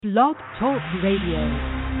Blog Talk Radio.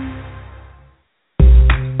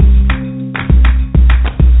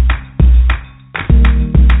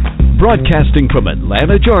 Broadcasting from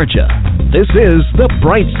Atlanta, Georgia, this is The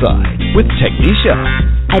Bright Side with Technisha.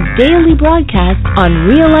 A daily broadcast on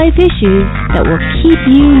real-life issues that will keep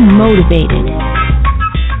you motivated.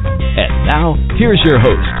 And now, here's your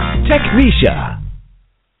host, Technisha.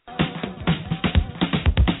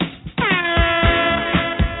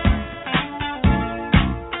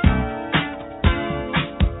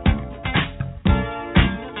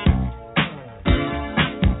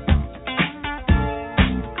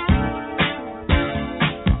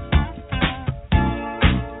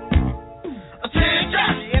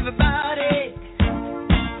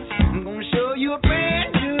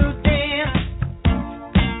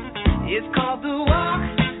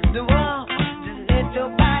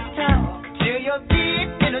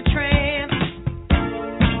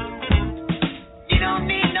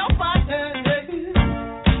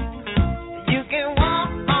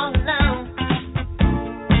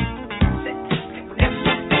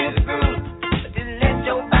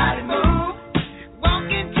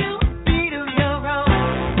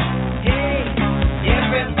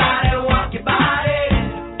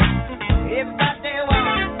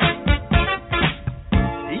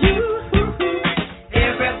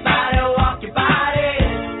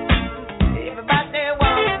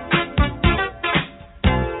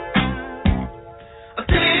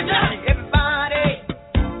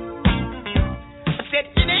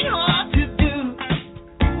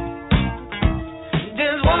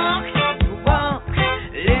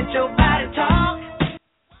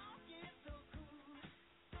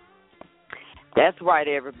 That's right,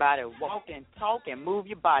 everybody. Walk and talk and move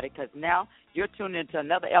your body, because now you're tuned into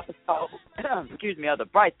another episode, of The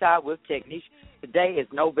Bright Side with Technisha. Today is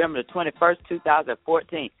November the 21st,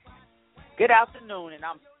 2014. Good afternoon, and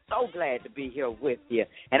I'm so glad to be here with you.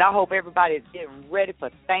 And I hope everybody is getting ready for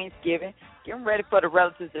Thanksgiving, getting ready for the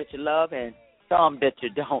relatives that you love and some that you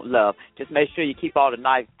don't love. Just make sure you keep all the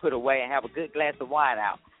knives put away and have a good glass of wine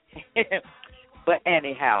out. But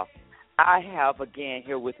anyhow, I have again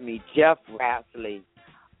here with me Jeff Rasley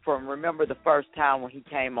from Remember the First Time when he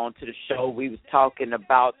came on to the show. We was talking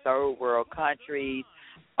about third world countries,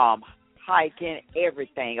 hiking,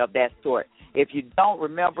 everything of that sort. If you don't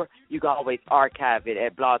remember, you can always archive it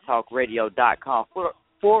at blogtalkradio.com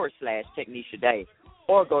 /Technisha Day,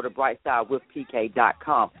 or go to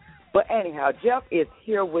brightsidewithpk.com. But anyhow, Jeff is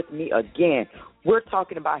here with me again. We're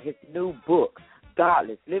talking about his new book,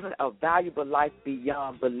 Godless, Living a Valuable Life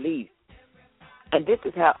Beyond Belief. And this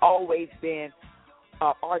has always been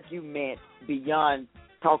an argument beyond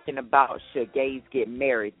talking about should gays get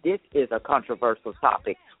married. This is a controversial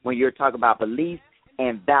topic when you're talking about beliefs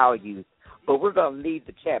and values. But we're going to leave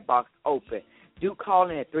the chat box open. Do call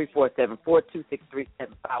in at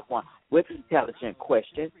 347-426-3751 with intelligent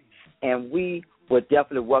questions, and we will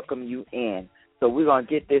definitely welcome you in. So we're going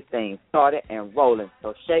to get this thing started and rolling.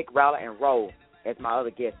 So shake, rattle, and roll, as my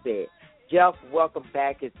other guest said. Jeff, welcome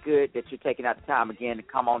back. It's good that you're taking out the time again to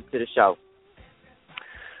come on to the show.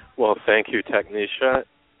 Well, thank you, Technisha.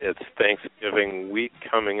 It's Thanksgiving week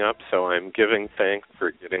coming up, so I'm giving thanks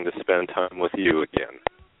for getting to spend time with you again.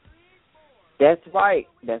 That's right.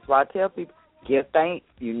 That's why I tell people, give thanks.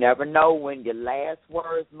 You never know when your last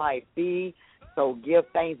words might be. So give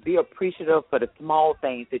thanks. Be appreciative for the small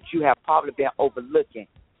things that you have probably been overlooking,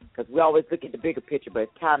 because we always look at the bigger picture, but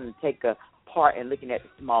it's time to take a part in looking at the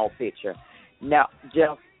small picture. Now,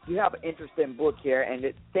 Jeff, you have an interesting book here, and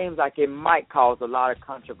it seems like it might cause a lot of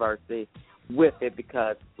controversy with it,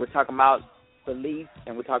 because we're talking about beliefs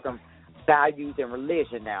and we're talking values and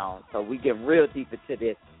religion now. So we get real deep into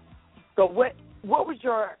this. So what was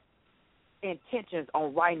your intentions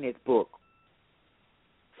on writing this book?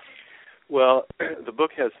 Well, the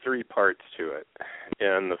book has three parts to it,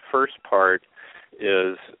 and the first part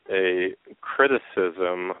is a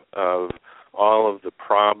criticism of all of the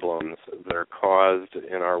problems that are caused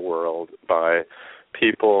in our world by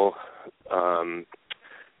people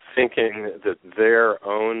thinking that their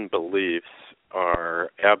own beliefs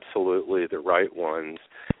are absolutely the right ones,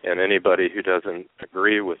 and anybody who doesn't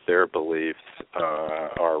agree with their beliefs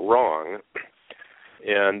are wrong.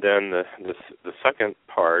 And then the second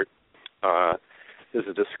part is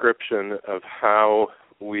a description of how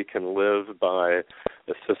we can live by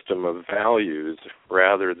a system of values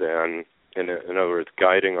rather than, in other words,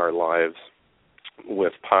 guiding our lives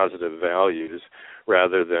with positive values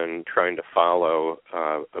rather than trying to follow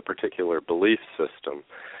a particular belief system.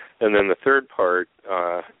 And then the third part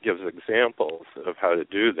gives examples of how to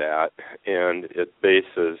do that, and it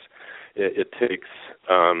takes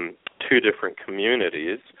two different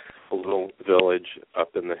communities, a little village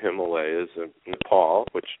up in the Himalayas in Nepal,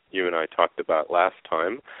 which you and I talked about last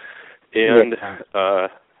time, and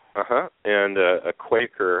a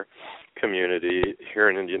Quaker community here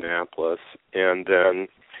in Indianapolis, and then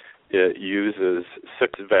it uses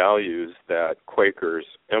 6 values that Quakers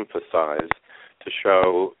emphasize to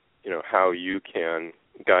show, how you can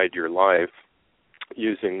guide your life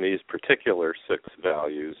using these particular 6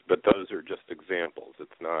 values, but those are just examples.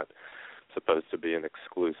 It's not supposed to be an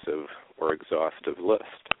exclusive or exhaustive list.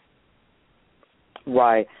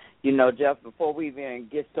 Right. Jeff, before we even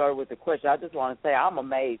get started with the question, I just want to say I'm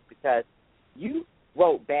amazed because you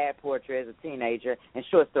wrote bad poetry as a teenager and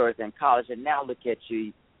short stories in college, and now look at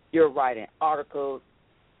you. You're writing articles,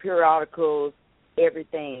 periodicals,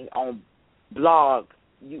 everything on blogs.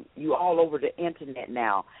 You all over the internet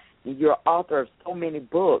now. You're author of so many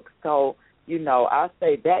books. So, I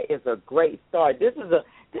say that is a great start. This is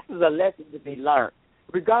a lesson to be learned.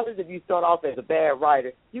 Regardless if you start off as a bad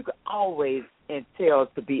writer, you can always entail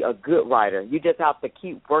to be a good writer. You just have to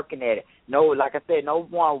keep working at it. Like I said, no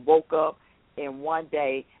one woke up in one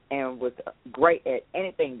day and was great at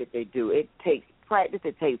anything that they do. It takes practice,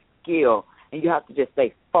 it takes skill, and you have to just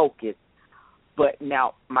stay focused. But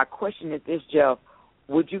now, my question is this, Jeff,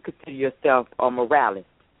 would you consider yourself a moralist?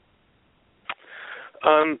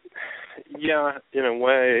 Yeah, in a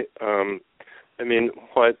way.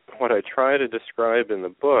 What I try to describe in the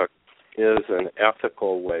book is an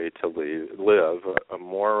ethical way to live, a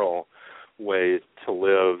moral way to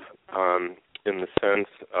live, in the sense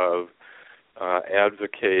of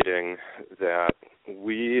advocating that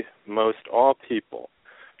all people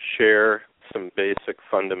share some basic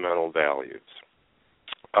fundamental values.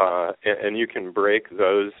 And you can break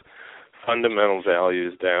those fundamental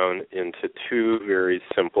values down into 2 very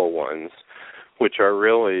simple ones, which are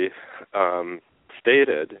really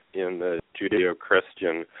stated in the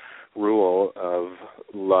Judeo-Christian rule of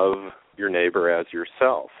love your neighbor as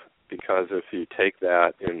yourself. Because if you take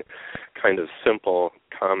that in kind of simple,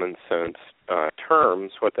 common sense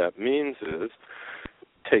terms, what that means is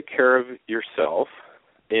take care of yourself,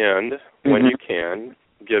 and when you can,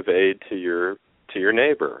 give aid to your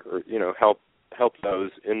neighbor, or help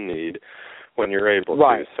those in need when you're able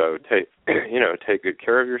to. So take good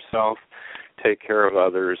care of yourself, take care of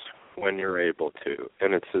others when you're able to,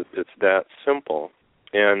 and it's that simple.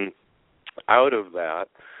 And out of that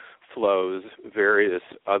flows various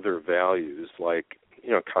other values like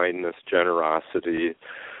kindness, generosity,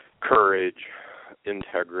 courage,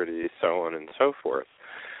 integrity, so on and so forth.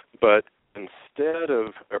 But instead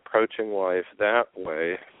of approaching life that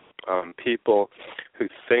way, people who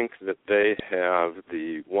think that they have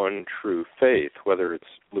the one true faith, whether it's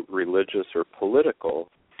religious or political,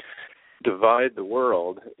 divide the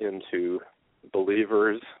world into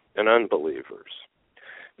believers and unbelievers.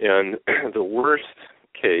 And the worst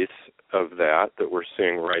case of that we're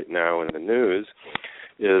seeing right now in the news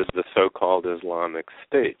is the so-called Islamic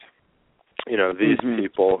State. These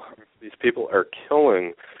people are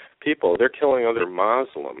killing people. They're killing other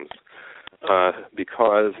Muslims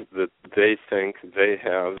because that they think they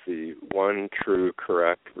have the one true,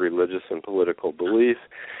 correct religious and political belief,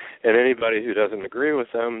 and anybody who doesn't agree with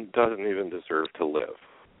them doesn't even deserve to live.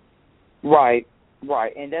 Right,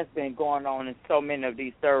 and that's been going on in so many of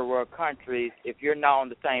these third world countries. If you're not on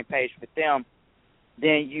the same page with them,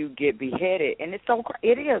 then you get beheaded, and it's so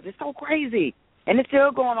crazy, and it's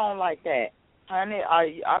still going on like that. Honey,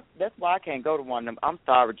 that's why I can't go to one of them. I'm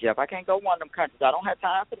sorry, Jeff. I can't go to one of them countries. I don't have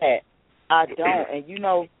time for that. I don't.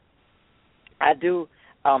 And, I do,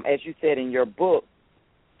 as you said in your book,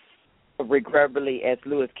 regrettably, as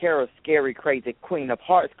Lewis Carroll's Scary, Crazy Queen of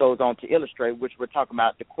Hearts goes on to illustrate, which we're talking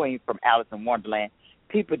about the queen from Alice in Wonderland,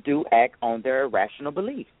 people do act on their irrational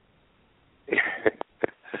beliefs.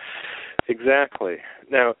 Exactly.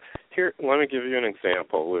 Now, here, let me give you an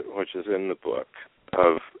example, which is in the book,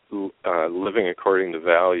 of living according to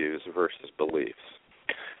values versus beliefs.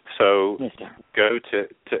 So go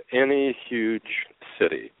to any huge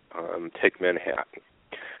city, take Manhattan.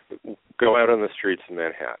 Go out on the streets of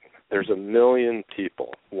Manhattan. There's 1 million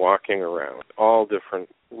people walking around, all different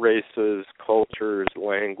races, cultures,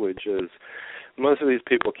 languages. Most of these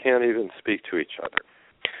people can't even speak to each other.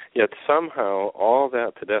 Yet somehow all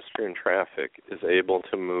that pedestrian traffic is able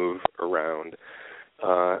to move around.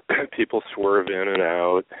 People swerve in and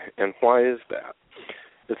out. And why is that?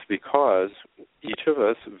 It's because each of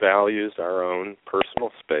us values our own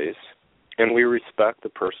personal space, and we respect the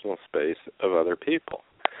personal space of other people.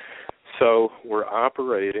 So we're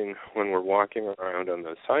operating, when we're walking around on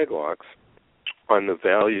those sidewalks, on the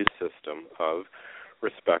value system of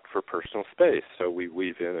respect for personal space. So we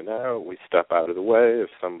weave in and out, we step out of the way. If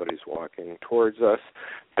somebody's walking towards us,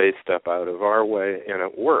 they step out of our way, and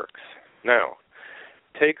it works. Now,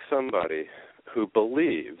 take somebody who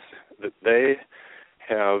believes that they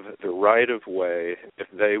have the right of way if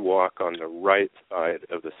they walk on the right side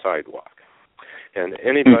of the sidewalk. And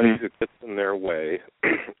anybody who gets in their way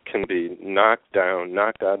can be knocked down,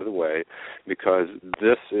 knocked out of the way, because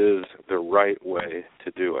this is the right way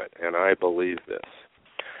to do it, and I believe this.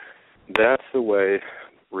 That's the way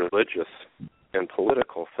religious and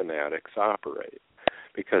political fanatics operate,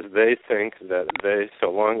 because they think that so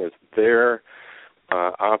long as they're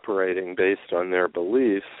operating based on their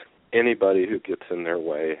beliefs, anybody who gets in their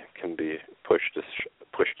way can be pushed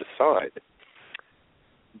aside.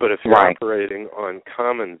 But if you're operating on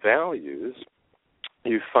common values,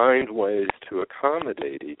 you find ways to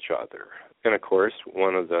accommodate each other. And, of course,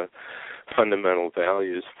 one of the fundamental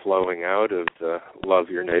values flowing out of the love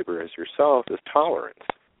your neighbor as yourself is tolerance.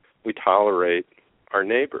 We tolerate our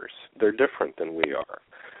neighbors. They're different than we are.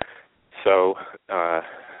 So,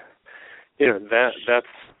 that's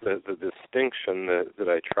the distinction that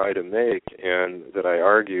I try to make, and that I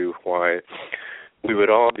argue why we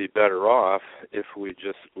would all be better off if we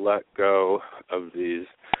just let go of these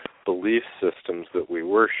belief systems that we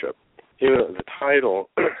worship. The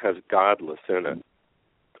title has Godless in it.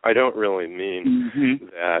 I don't really mean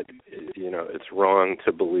that, it's wrong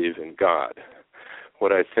to believe in God.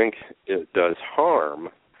 What I think it does harm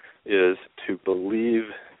is to believe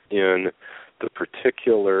in the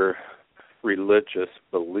particular religious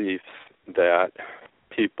beliefs that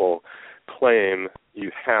people claim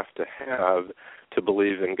you have to have to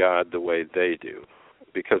believe in God the way they do,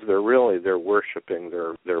 because they're worshiping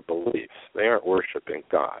their beliefs. They aren't worshiping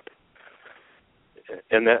God.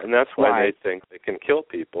 And that's why they think they can kill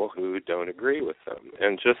people who don't agree with them.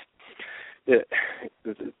 And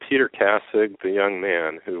Peter Kassig, the young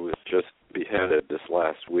man who was just beheaded this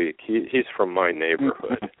last week, he's from my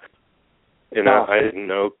neighborhood. And I didn't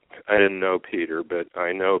know Peter, but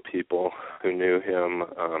I know people who knew him.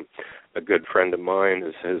 A good friend of mine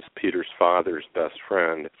is Peter's father's best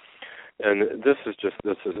friend. And this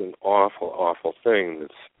is an awful thing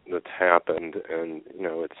that's happened, and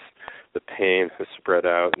it's the pain has spread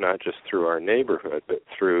out not just through our neighborhood, but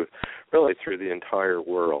through the entire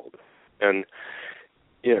world. And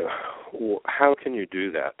how can you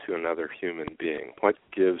do that to another human being? What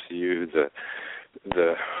gives you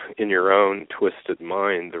the in your own twisted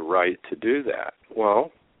mind the right to do that?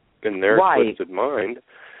 Well, in their twisted mind,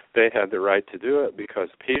 they had the right to do it because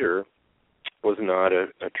Peter was not a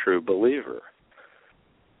true believer.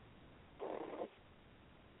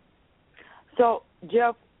 So,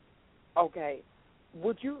 Jeff, okay,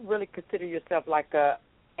 would you really consider yourself like a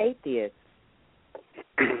atheist?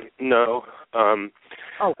 No.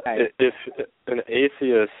 Okay. If an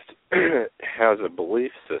atheist has a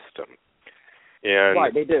belief system,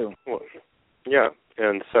 and they do. Well, yeah,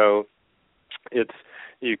 and so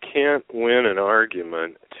you can't win an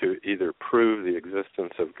argument to either prove the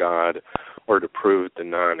existence of God or to prove the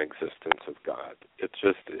non-existence of God.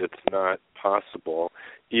 It's not possible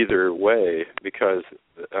either way, because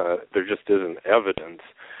there just isn't evidence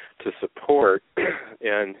to support.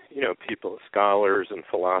 And people, scholars and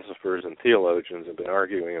philosophers and theologians have been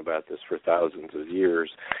arguing about this for thousands of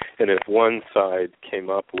years. And if one side came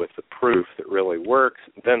up with the proof that really works,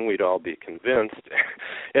 then we'd all be convinced,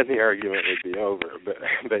 and the argument would be over. But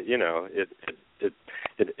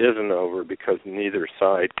it isn't over because neither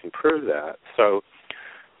side can prove that. So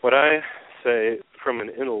what I say from an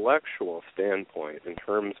intellectual standpoint, in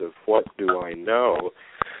terms of what do I know,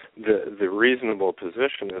 the reasonable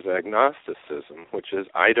position is agnosticism, which is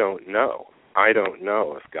I don't know. I don't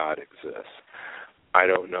know if God exists. I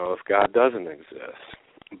don't know if God doesn't exist.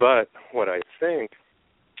 But what I think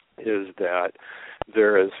is that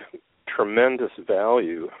there is tremendous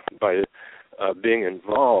value by being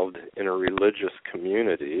involved in a religious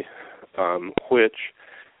community which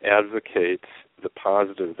advocates the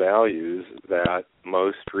positive values that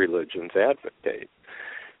most religions advocate.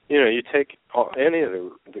 You take any of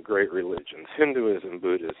the great religions, Hinduism,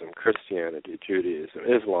 Buddhism, Christianity, Judaism,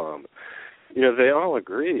 Islam, they all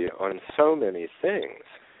agree on so many things.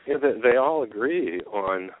 They all agree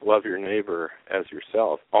on love your neighbor as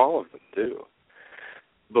yourself. All of them do.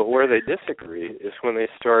 But where they disagree is when they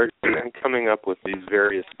start coming up with these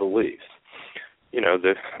various beliefs.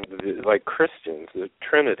 Like Christians, the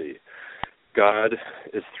Trinity. God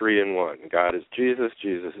is three in one. God is Jesus,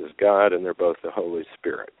 Jesus is God, and they're both the Holy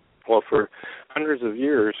Spirit. Well, for hundreds of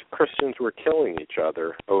years, Christians were killing each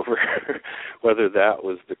other over whether that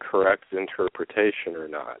was the correct interpretation or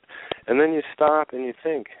not. And then you stop and you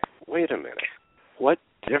think, wait a minute, what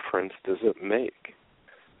difference does it make?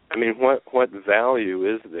 I mean, what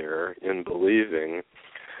value is there in believing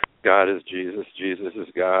God is Jesus, Jesus is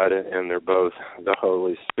God, and they're both the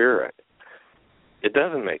Holy Spirit? It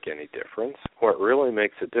doesn't make any difference. What really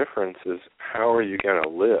makes a difference is how are you going to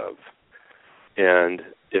live? And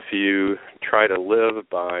if you try to live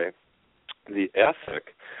by the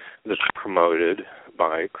ethic that's promoted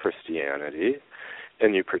by Christianity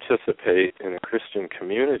and you participate in a Christian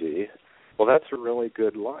community, well, that's a really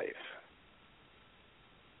good life.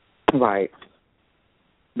 Right.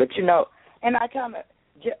 But, and I kind of,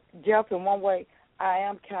 Jeff, in one way, I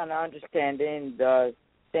am kind of understanding the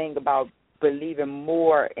thing about believing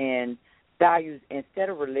more in values instead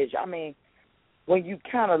of religion. I mean, when you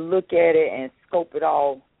kind of look at it and scope it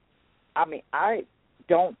all, I mean, I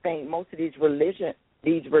don't think most of these religious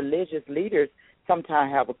leaders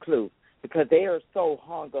sometimes have a clue because they are so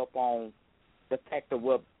hung up on the fact of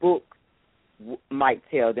what books might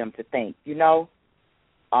tell them to think,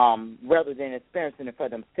 rather than experiencing it for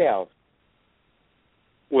themselves.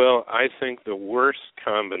 Well, I think the worst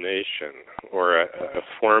combination or a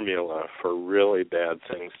formula for really bad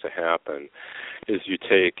things to happen is you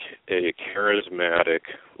take a charismatic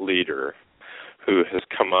leader who has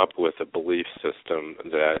come up with a belief system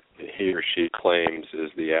that he or she claims is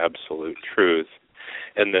the absolute truth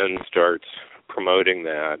and then starts promoting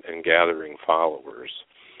that and gathering followers.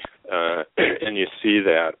 And you see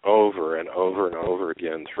that over and over and over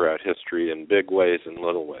again throughout history in big ways and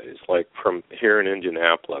little ways. Like from here in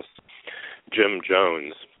Indianapolis, Jim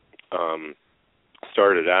Jones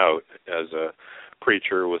started out as a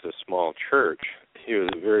preacher with a small church. He was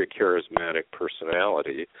a very charismatic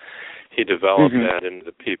personality. He developed that into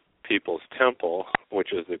the People's Temple,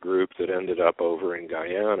 which is the group that ended up over in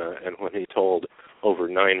Guyana. And when he told over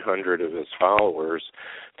 900 of his followers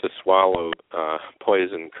to swallow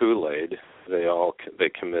poison Kool-Aid, they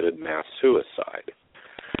committed mass suicide.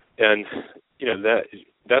 And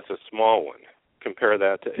that's a small one. Compare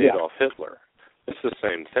that to Adolf Hitler. It's the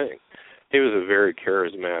same thing. He was a very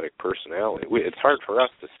charismatic personality. It's hard for us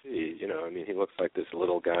to see, he looks like this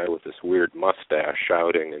little guy with this weird mustache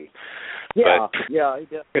shouting. He does.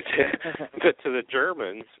 But to the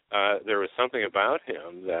Germans, there was something about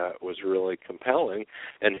him that was really compelling,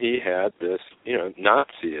 and he had this,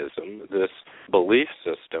 Nazism, this belief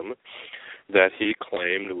system that he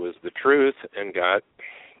claimed was the truth and got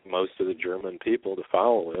most of the German people to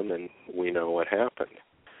follow him, and we know what happened.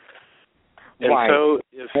 And so,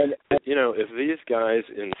 if these guys,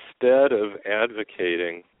 instead of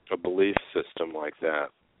advocating a belief system like that,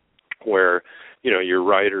 where, you're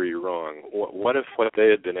right or you're wrong, what if what they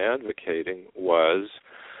had been advocating was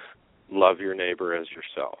love your neighbor as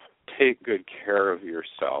yourself, take good care of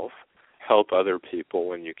yourself, help other people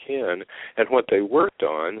when you can, and what they worked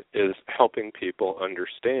on is helping people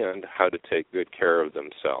understand how to take good care of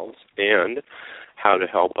themselves and how to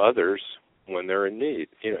help others when they're in need,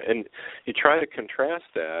 and you try to contrast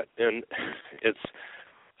that, and it's,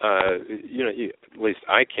 at least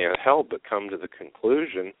I can't help but come to the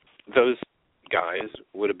conclusion those guys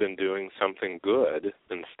would have been doing something good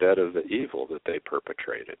instead of the evil that they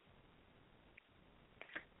perpetrated.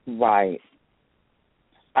 Right.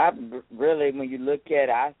 When you look at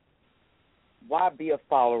it, why be a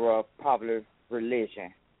follower of popular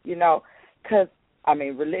religion? Because,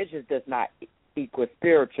 religion does not equal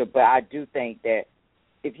spiritual, but I do think that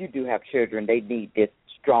if you do have children, they need this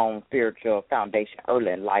strong spiritual foundation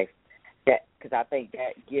early in life, because I think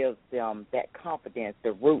that gives them that confidence,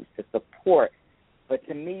 the roots, the support. But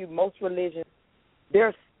to me, most religions,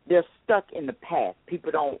 they're stuck in the past.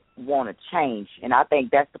 People don't want to change, and I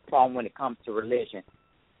think that's the problem when it comes to religion.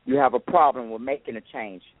 You have a problem with making a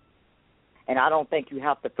change, and I don't think you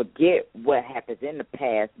have to forget what happens in the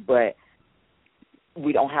past, but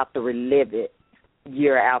we don't have to relive it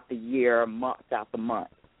year after year, month after month.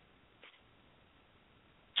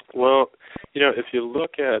 Well, if you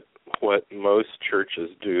look at what most churches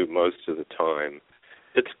do most of the time,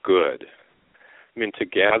 it's good. To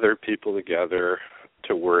gather people together,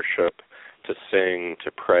 to worship, to sing,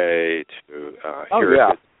 to pray, to hear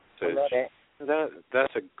a good message,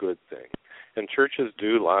 that's a good thing. And churches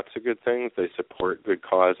do lots of good things. They support good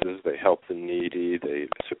causes. They help the needy. They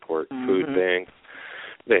support food banks.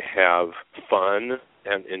 They have fun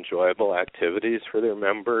and enjoyable activities for their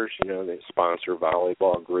members. They sponsor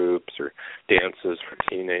volleyball groups or dances for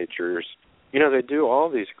teenagers. They do all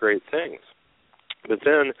these great things. But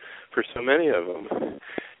then, for so many of them,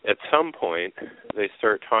 at some point they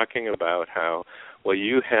start talking about how, well,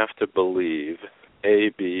 you have to believe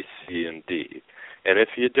A, B, C, and D. And if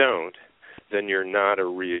you don't, then you're not a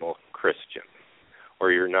real Christian,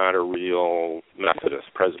 or you're not a real Methodist,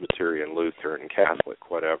 Presbyterian, Lutheran, Catholic,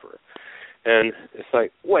 whatever. And it's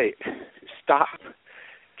like, wait, stop.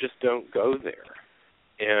 Just don't go there.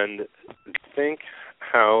 And think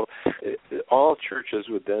how all churches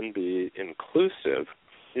would then be inclusive.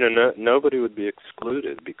 Nobody would be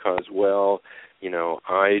excluded because, well,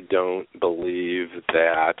 I don't believe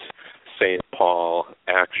that St. Paul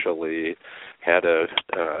actually had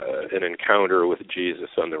an encounter with Jesus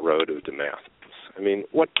on the road of Damascus. I mean,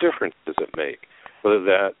 what difference does it make whether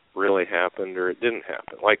that really happened or it didn't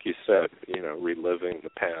happen? Like you said, reliving the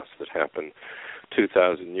past that happened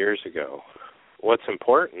 2,000 years ago. What's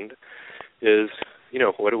important is,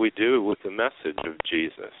 what do we do with the message of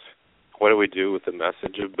Jesus? What do we do with the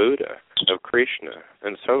message of Buddha, of Krishna,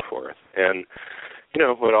 and so forth? And,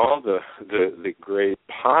 what all the great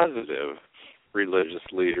positive religious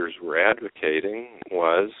leaders were advocating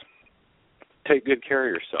was take good care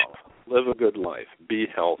of yourself, live a good life, be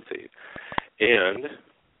healthy, and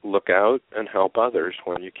look out and help others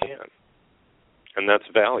when you can. And that's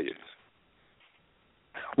values.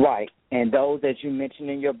 Right. And those that you mentioned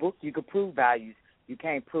in your book, you could prove values. You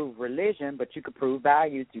can't prove religion, but you could prove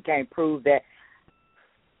values. You can't prove that.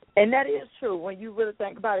 And that is true. When you really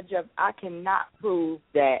think about it, Jeff, I cannot prove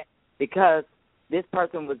that because this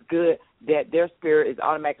person was good, that their spirit is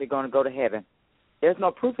automatically going to go to heaven. There's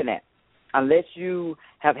no proof in that. Unless you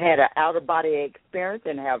have had an out-of-body experience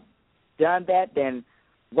and have done that, then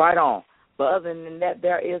right on. But other than that,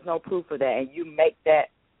 there is no proof of that. And you make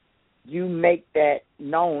that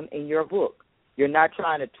known in your book. You're not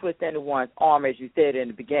trying to twist anyone's arm, as you said in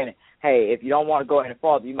the beginning. Hey, if you don't want to go any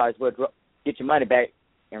farther, you might as well get your money back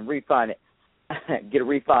and refund it, get a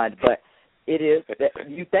refund. But it is, that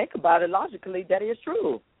you think about it logically, that is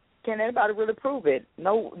true. Can anybody really prove it?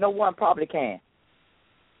 No one probably can.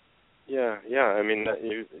 Yeah. I mean,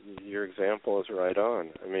 your example is right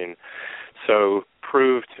on. I mean, so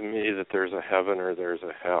prove to me that there's a heaven or there's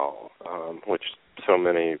a hell, which so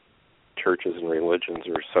many churches and religions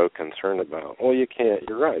are so concerned about. Well, you can't.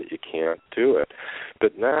 You're right. You can't do it.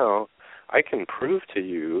 But now I can prove to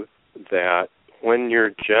you that when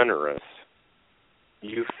you're generous,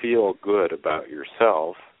 you feel good about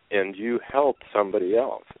yourself and you help somebody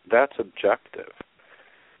else. That's objective.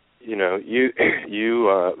 You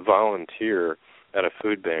volunteer at a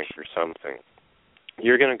food bank or something.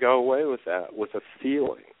 You're going to go away with that with a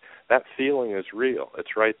feeling. That feeling is real.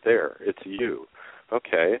 It's right there. It's you.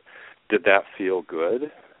 Okay, did that feel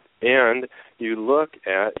good? And you look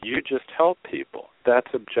at, you just help people. That's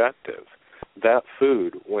objective. That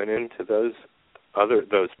food went into those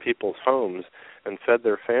people's homes and fed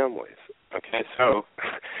their families. Okay, so,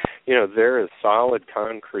 there is solid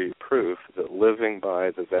concrete proof that living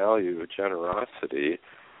by the value of generosity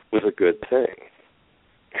was a good thing.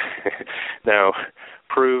 Now,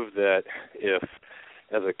 prove that if,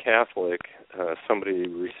 as a Catholic, somebody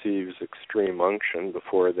receives extreme unction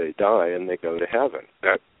before they die and they go to heaven.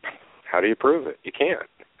 How do you prove it? You can't.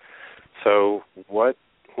 So what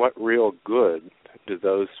real good do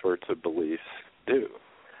those sorts of beliefs do?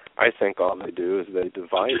 I think all they do is they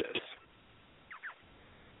divide us.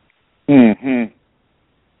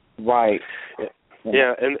 Mm-hmm. Right.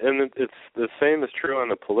 Yeah, and it's the same is true on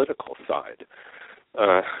the political side.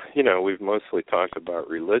 We've mostly talked about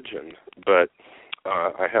religion, but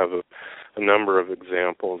I have a number of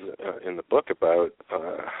examples in the book about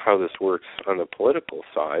how this works on the political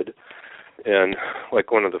side. And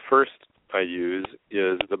like one of the first I use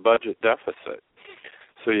is the budget deficit.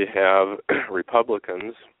 So you have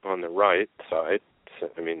Republicans on the right side,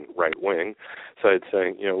 right-wing side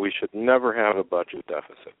saying, we should never have a budget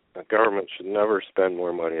deficit. The government should never spend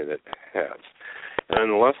more money than it has. And on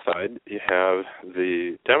the left side, you have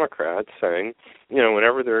the Democrats saying,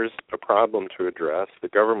 whenever there's a problem to address, the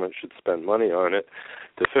government should spend money on it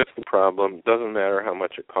to fix the problem. Doesn't matter how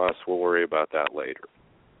much it costs, we'll worry about that later.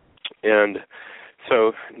 And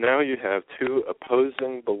so now you have two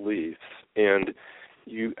opposing beliefs, and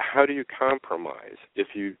how do you compromise? If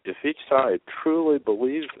each side truly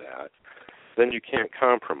believes that, then you can't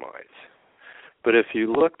compromise. But if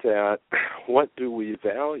you looked at what do we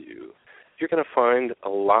value, you're going to find a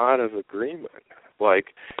lot of agreement. Like,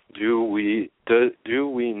 do we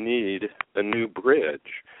need a new bridge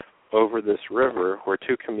over this river where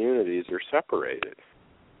two communities are separated?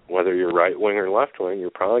 Whether you're right wing or left wing, you're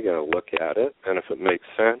probably going to look at it, and if it makes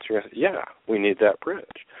sense, you're going to say, yeah, we need that bridge.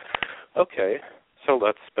 Okay, so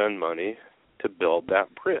let's spend money to build that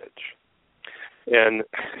bridge. And,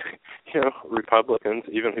 Republicans,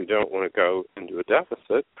 even who don't want to go into a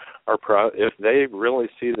deficit, if they really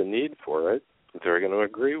see the need for it, they're going to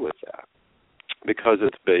agree with that because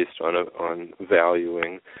it's based on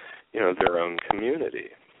valuing, their own community.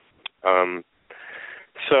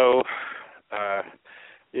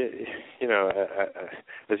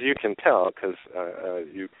 As you can tell, because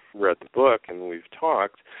you've read the book and we've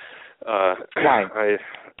talked, right.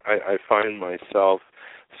 I find myself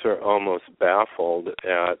sort of almost baffled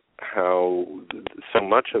at how so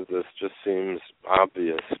much of this just seems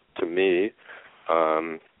obvious to me.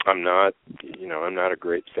 I'm not a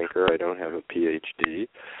great thinker. I don't have a PhD,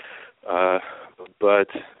 but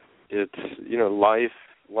it's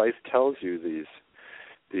life tells you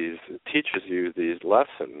teaches you these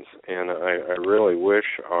lessons, and I really wish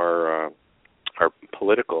our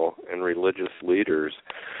political and religious leaders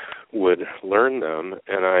would learn them,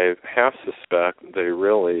 and I half suspect they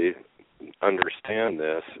really understand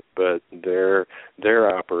this, but they're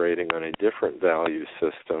operating on a different value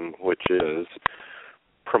system, which is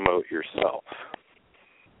promote yourself.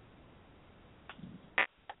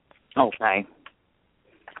 Okay.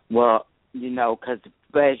 Well, because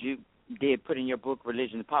as you did put in your book,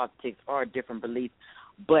 religion and politics are different beliefs,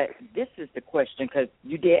 but this is the question, because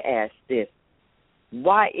you did ask this.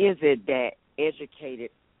 Why is it that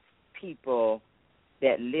educated people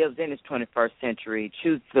that lives in this 21st century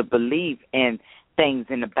choose to believe in things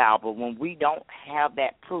in the Bible when we don't have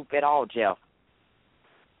that proof at all, Jeff?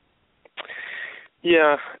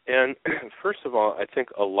 Yeah, and first of all, I think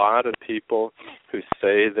a lot of people who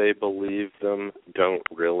say they believe them don't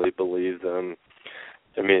really believe them.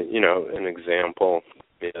 I mean, an example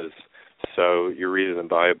is, so you read in the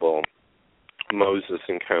Bible, Moses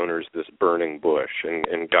encounters this burning bush,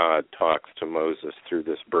 and God talks to Moses through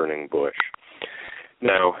this burning bush.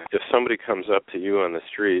 Now, if somebody comes up to you on the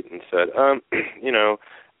street and said,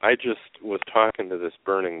 I just was talking to this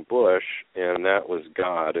burning bush, and that was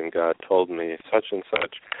God, and God told me such and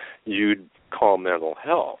such, you'd call mental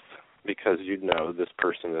health, because you'd know this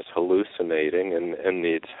person is hallucinating and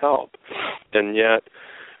needs help. And yet,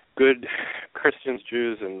 good Christians,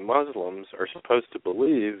 Jews, and Muslims are supposed to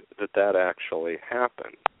believe that actually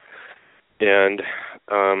happened. And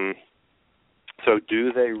so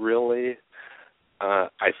do they really?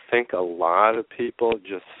 I think a lot of people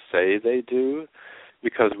just say they do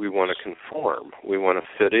because we want to conform. We want to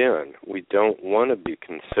fit in. We don't want to be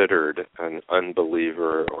considered an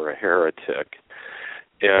unbeliever or a heretic.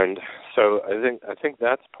 And so I think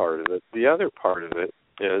that's part of it. The other part of it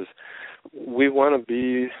is we want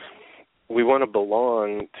to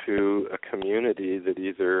belong to a community that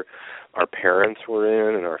either our parents were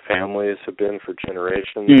in and our families have been for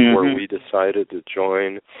generations, or we decided to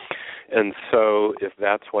join. And so if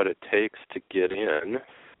that's what it takes to get in,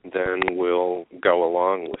 then we'll go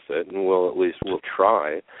along with it, and we'll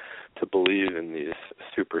try to believe in these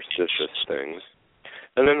superstitious things.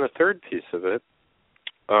 And then the third piece of it,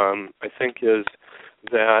 I think, is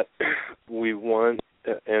that we want,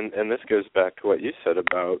 and this goes back to what you said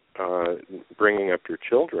about bringing up your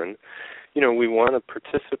children, we want to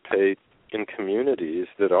participate in communities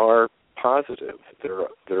that are positive, that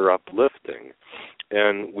are uplifting,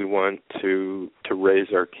 and we want to raise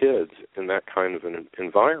our kids in that kind of an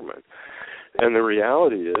environment. And the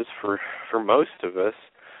reality is, for most of us,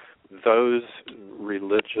 those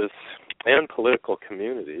religious and political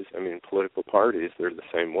communities, political parties, they're the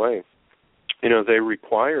same way, they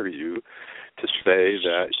require you to say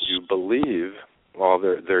that you believe all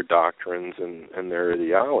their doctrines and their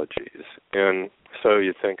ideologies. And so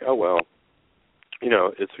you think, oh, well,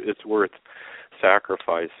 it's worth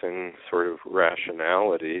sacrificing sort of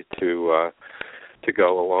rationality to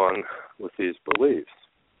go along with these beliefs.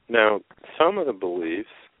 Now, some of the beliefs,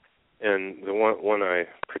 and the one I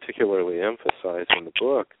particularly emphasize in the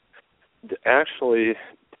book, actually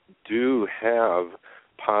do have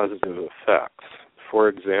positive effects. For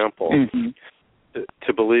example,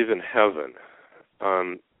 to believe in heaven.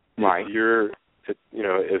 Right.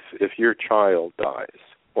 If your child dies,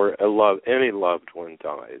 or any loved one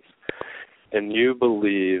dies, and you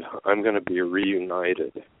believe I'm going to be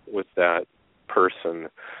reunited with that person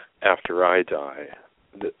after I die,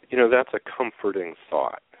 that's a comforting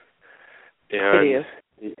thought. And it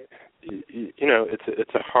is.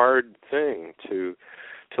 It's a hard thing to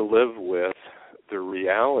live with. The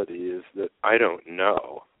reality is that I don't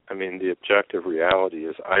know. The objective reality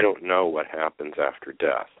is I don't know what happens after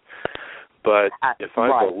death. But if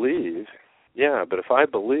I believe,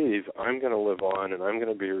 I'm going to live on and I'm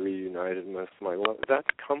going to be reunited with my love, that's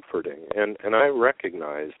comforting, and I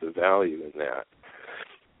recognize the value in that.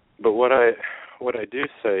 But what I do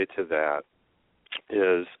say to that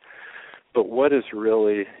is, but what is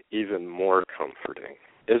really even more comforting?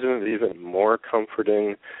 Isn't it even more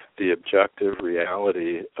comforting the objective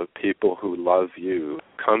reality of people who love you,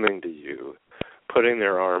 coming to you, putting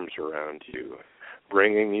their arms around you,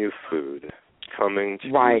 bringing you food, coming to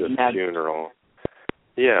the funeral?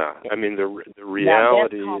 Yeah, I mean, the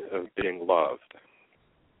reality of being loved.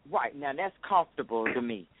 Right, now that's comfortable to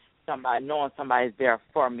me, knowing somebody's there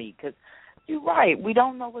for me, because you're right, we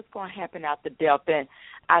don't know what's going to happen after death, and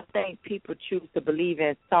I think people choose to believe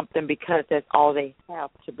in something because that's all they have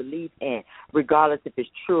to believe in, regardless if it's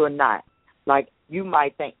true or not. Like, you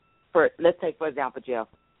might think, let's take, for example, Jeff,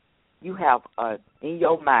 you have in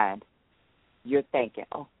your mind, you're thinking,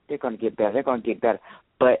 oh, they're going to get better,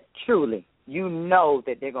 but truly, you know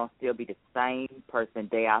that they're going to still be the same person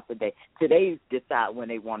day after day. Today decide when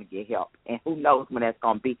they want to get help, and who knows when that's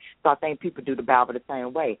going to be. So I think people do the Bible the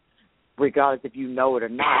same way, regardless if you know it or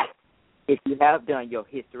not, if you have done your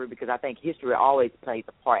history, because I think history always plays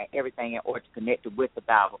a part in everything in order to connect it with the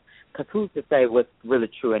Bible. Because who's to say what's really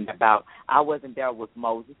true in the Bible? I wasn't there with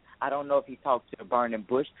Moses. I don't know if he talked to the burning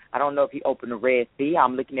bush. I don't know if he opened the Red Sea.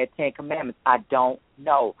 I'm looking at 10 Commandments. I don't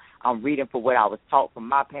know. I'm reading for what I was taught from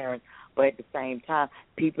my parents. But at the same time,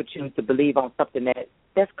 people choose to believe on something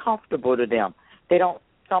that's comfortable to them.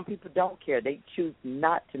 Some people don't care. They choose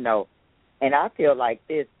not to know. And I feel like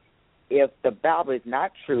this, if the Bible is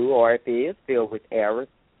not true or if it is filled with errors,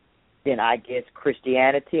 then I guess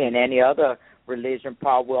Christianity and any other religion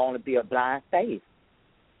probably will only be a blind faith,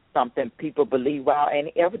 something people believe without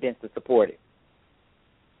any evidence to support it.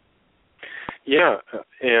 Yeah,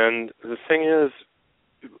 and the thing is,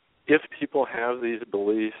 if people have these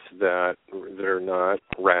beliefs that they're not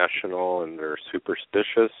rational and they're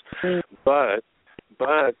superstitious, but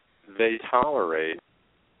they tolerate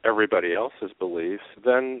everybody else's beliefs,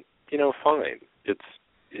 then, fine.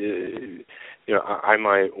 I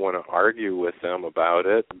might want to argue with them about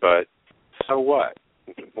it, but so what?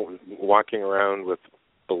 Walking around with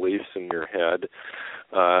beliefs in your head,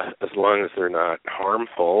 as long as they're not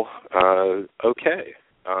harmful, okay.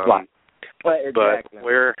 Right. Exactly.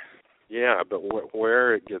 But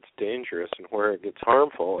where it gets dangerous and where it gets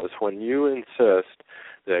harmful is when you insist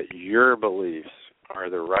that your beliefs are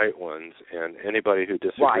the right ones, and anybody who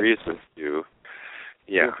disagrees with you,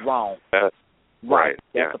 is wrong. Right.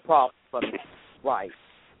 That's a problem for me. Right.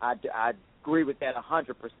 I agree with that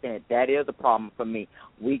 100%. That is a problem for me.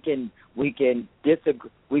 We can disagree.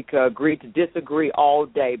 We can agree to disagree all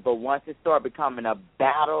day, but once it starts becoming a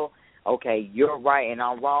battle, okay, you're right and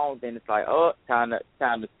I'm wrong, then it's like, time to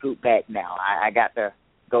scoot back now. I got to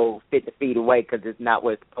go 50 feet away because it's not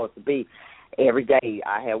what it's supposed to be. Every day,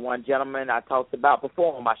 I had one gentleman I talked about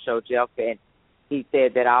before on my show, Jeff, and he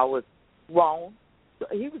said that I was wrong.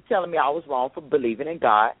 He was telling me I was wrong for believing in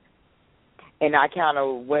God, and I kind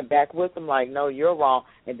of went back with him like, no, you're wrong.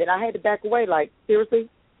 And then I had to back away like, seriously,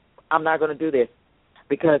 I'm not going to do this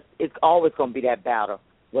because it's always going to be that battle,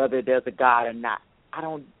 whether there's a God or not. I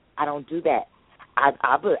don't do that.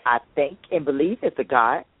 I think and believe it's a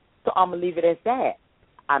God, so I'm going to leave it as that.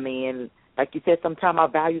 I mean, like you said, sometimes our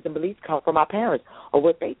values and beliefs come from our parents or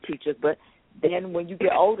what they teach us, but then when you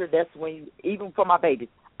get older, that's when even for my babies,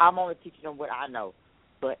 I'm only teaching them what I know.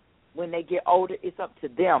 But when they get older, it's up to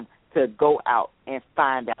them to go out and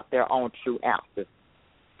find out their own true answers,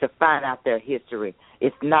 to find out their history.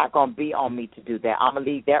 It's not going to be on me to do that. I'm going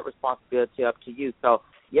to leave that responsibility up to you. So,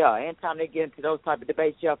 yeah, anytime they get into those type of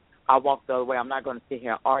debates, Jeff, I walk the other way. I'm not going to sit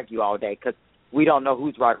here and argue all day because we don't know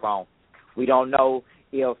who's right or wrong. We don't know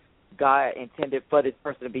if God intended for this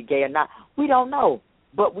person to be gay or not. We don't know,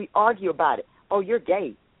 but we argue about it. Oh, you're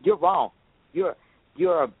gay. You're wrong. You're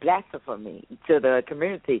a blasphemy to the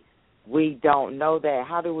community. We don't know that.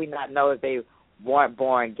 How do we not know if they weren't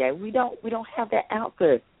born gay? We don't have that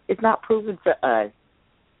answer. It's not proven to us.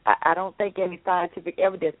 I don't think any scientific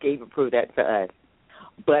evidence can even prove that to us.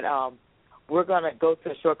 But we're going to go to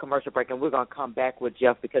a short commercial break, and we're going to come back with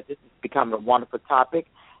Jeff because this is becoming a wonderful topic.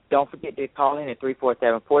 Don't forget to call in at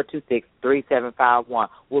 347-426-3751.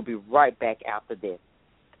 We'll be right back after this.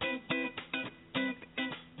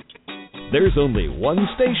 There's only one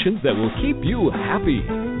station that will keep you happy.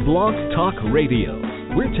 Blog Talk Radio.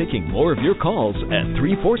 We're taking more of your calls at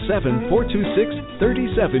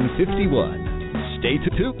 347-426-3751. Stay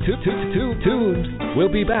tuned.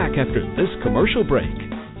 We'll be back after this commercial break.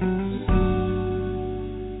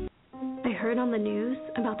 I heard on the news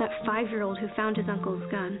about that 5-year-old who found his uncle's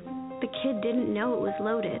gun. The kid didn't know it was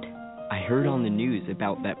loaded. I heard on the news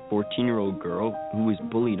about that 14-year-old girl who was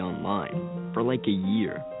bullied online for like a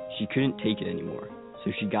year. She couldn't take it anymore,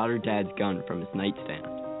 so she got her dad's gun from his nightstand.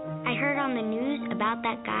 I heard on the news about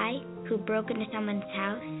that guy who broke into someone's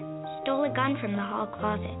house stole a gun from the hall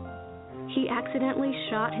closet. He accidentally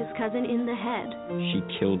shot his cousin in the head. She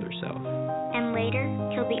killed herself. And later,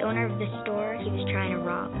 killed the owner of the store he was trying to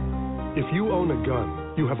rob. If you own a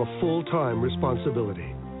gun, you have a full-time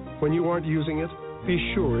responsibility. When you aren't using it, be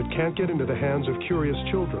sure it can't get into the hands of curious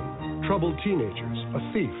children, troubled teenagers, a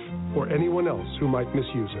thief, or anyone else who might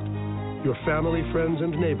misuse it. Your family, friends,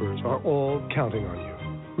 and neighbors are all counting on you.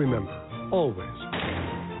 Remember, always,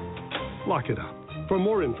 lock it up. For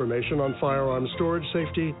more information on firearm storage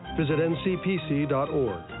safety, visit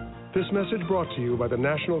ncpc.org. This message brought to you by the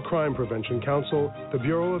National Crime Prevention Council, the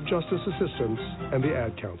Bureau of Justice Assistance, and the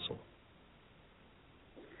Ad Council.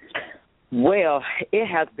 Well, it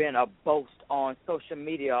has been a boast on social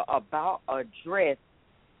media about a dress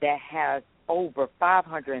that has over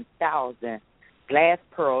 500,000 glass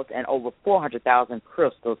pearls and over 400,000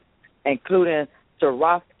 crystals, including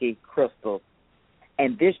Swarovski crystals.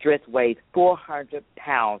 And this dress weighs 400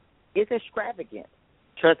 pounds. It's extravagant.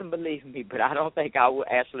 Trust and believe me, but I don't think I will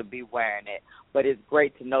actually be wearing it. But it's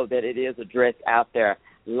great to know that it is a dress out there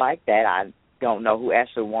like that. I don't know who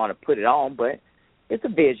actually want to put it on, but it's a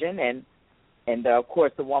vision. And of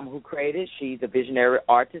course, the woman who created it, she's a visionary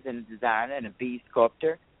artist and a designer and a bead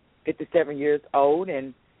sculptor, 57 years old,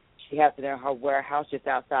 and she has it in her warehouse just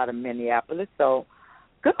outside of Minneapolis. So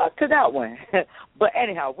good luck to that one. But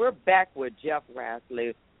anyhow, we're back with Jeff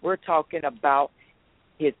Rasley. We're talking about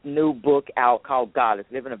his new book out called Godless,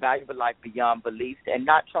 Living a Valuable Life Beyond Beliefs, and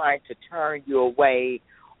not trying to turn you away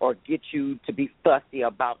or get you to be fussy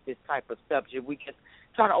about this type of subject. We just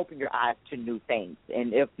trying to open your eyes to new things.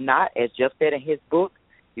 And if not, as Jeff said in his book,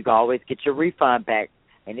 you can always get your refund back.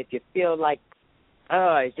 And if you feel like,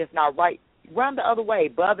 it's just not right, run the other way.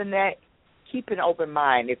 But other than that, keep an open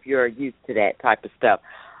mind if you're used to that type of stuff.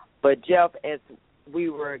 But, Jeff, as we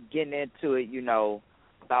were getting into it,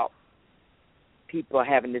 about people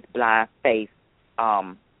having this blind faith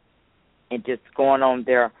and just going on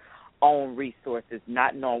their own resources,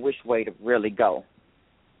 not knowing which way to really go.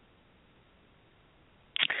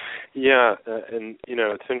 Yeah, and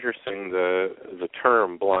it's interesting the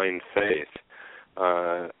term blind faith.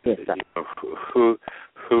 Yes,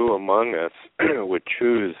 who among us would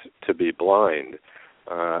choose to be blind?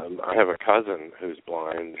 I have a cousin who's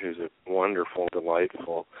blind, who's a wonderful,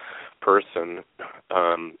 delightful person,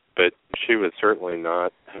 but she would certainly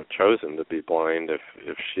not have chosen to be blind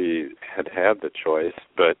if she had the choice.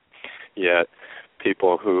 But yet,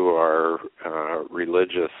 people who are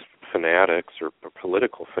religious fanatics or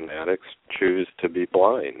political fanatics choose to be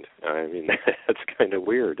blind. I mean, that's kind of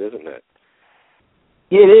weird, isn't it?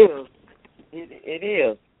 It is. It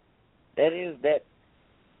is. That is that.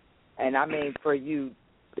 And I mean,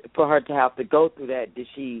 for her to have to go through that, did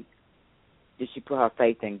she put her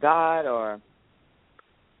faith in God or?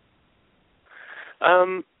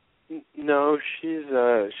 No, she's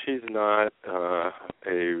not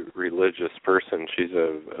a religious person. She's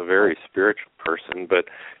a very spiritual person, but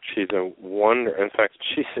she's in fact,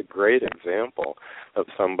 she's a great example of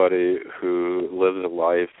somebody who lives a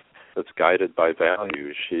life that's guided by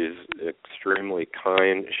values. She's extremely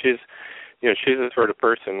kind. She's the sort of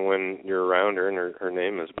person when you're around her, and her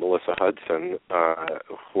name is Melissa Hudson,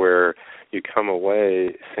 where you come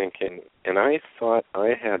away thinking, and I thought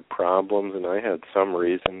I had problems and I had some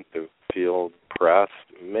reason to feel depressed.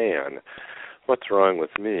 Man, what's wrong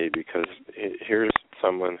with me? Because here's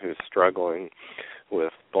someone who's struggling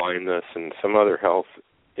with blindness and some other health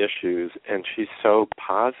issues, and she's so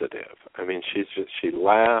positive. I mean, she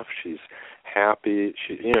laughs, she's happy,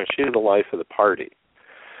 she's the life of the party.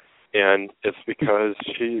 And it's because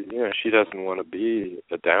she doesn't want to be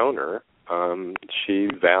a downer. She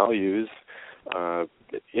values,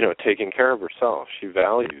 taking care of herself. She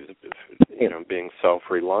values, being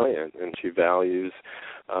self-reliant, and she values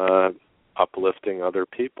uplifting other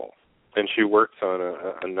people. And she works on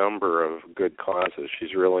a number of good causes.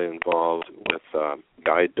 She's really involved with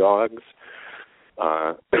guide dogs,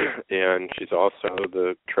 and she's also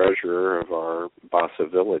the treasurer of our Bassa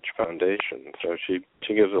Village Foundation. So she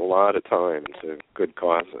gives a lot of time to good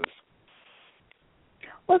causes.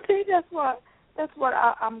 Well, see, that's what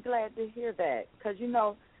I'm glad to hear that, because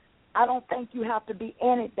I don't think you have to be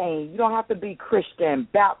anything. You don't have to be Christian,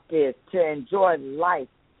 Baptist to enjoy life.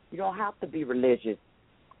 You don't have to be religious.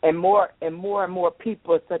 And more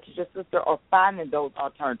people, such as your sister, are finding those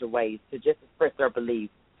alternative ways to just express their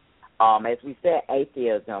beliefs. As we said,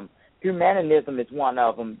 atheism, humanism is one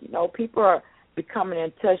of them. People are becoming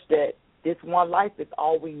in touch that this one life is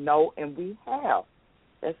all we know and we have.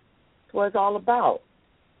 That's what it's all about.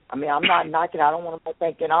 I mean, I'm not knocking. I don't want to be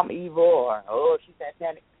thinking I'm evil or, she's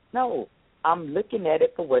satanic. No, I'm looking at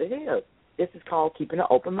it for what it is. This is called keeping an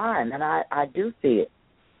open mind, and I do see it.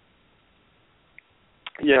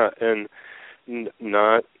 Yeah, and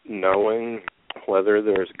not knowing whether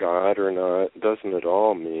there's God or not doesn't at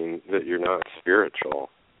all mean that you're not spiritual.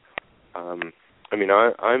 I mean,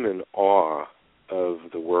 I'm in awe of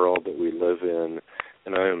the world that we live in,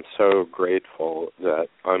 and I am so grateful that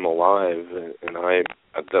I'm alive and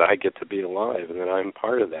that I get to be alive and that I'm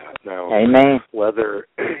part of that. Now, Amen. Whether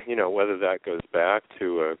that goes back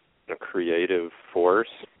to a creative force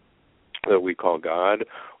that we call God,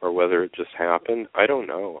 or whether it just happened, I don't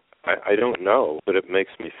know. I don't know, but it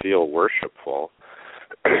makes me feel worshipful.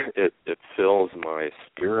 It fills my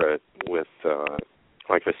spirit with,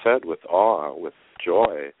 like I said, with awe, with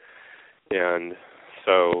joy, and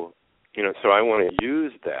so I want to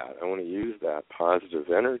use that. I want to use that positive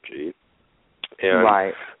energy and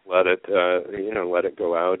let it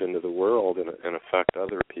go out into the world and affect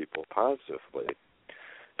other people positively.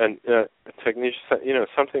 And Technique,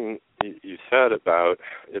 something you said about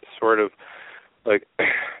it's sort of like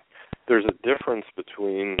there's a difference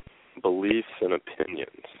between beliefs and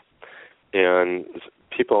opinions, and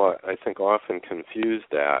people I think often confuse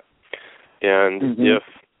that. And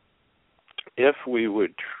if we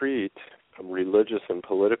would treat religious and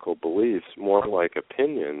political beliefs more like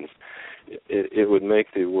opinions, it would make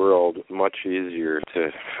the world much easier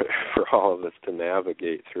for all of us to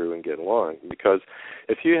navigate through and get along. Because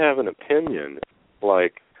if you have an opinion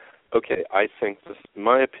like, okay, I think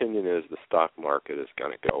my opinion is the stock market is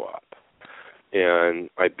going to go up, and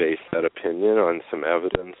I base that opinion on some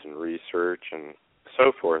evidence and research and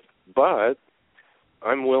so forth, but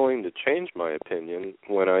I'm willing to change my opinion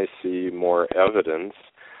when I see more evidence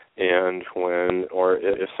and or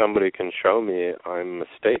if somebody can show me I'm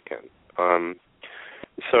mistaken.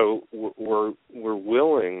 So we're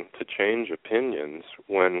willing to change opinions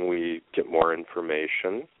when we get more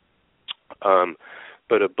information.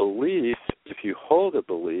 But a belief, if you hold a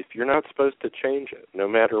belief, you're not supposed to change it, no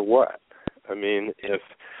matter what. I mean, if,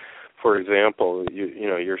 for example,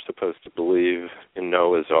 you're supposed to believe in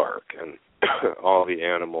Noah's Ark and all the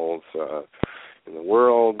animals in the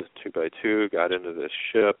world, 2 by 2, got into this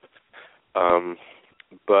ship.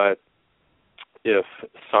 But if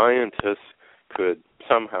scientists could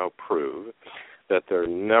somehow prove that there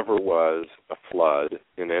never was a flood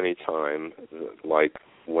in any time, like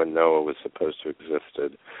when Noah was supposed to have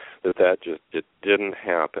existed, it didn't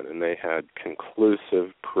happen, and they had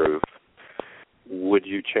conclusive proof, would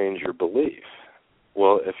you change your belief?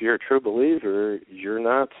 Well, if you're a true believer, you're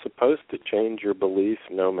not supposed to change your belief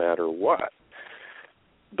no matter what.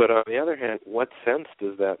 But on the other hand, what sense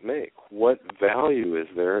does that make? What value is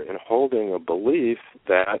there in holding a belief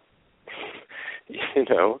that,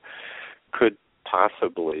 could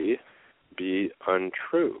possibly be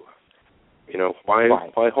untrue?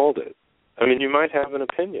 Why hold it? I mean, you might have an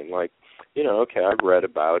opinion, like, okay, I've read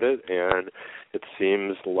about it, and it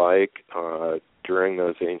seems like during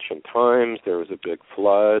those ancient times there was a big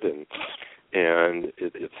flood, and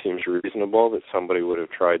it seems reasonable that somebody would have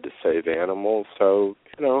tried to save animals. So,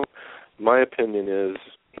 my opinion is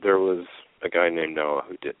there was a guy named Noah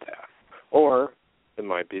who did that. Or it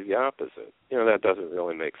might be the opposite. That doesn't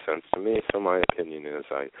really make sense to me, so my opinion is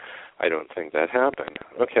I don't think that happened.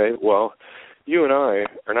 Okay, well, you and I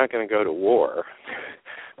are not going to go to war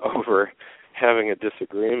over having a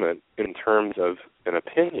disagreement in terms of an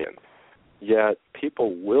opinion. Yet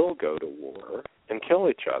people will go to war and kill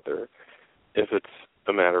each other if it's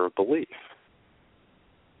a matter of belief.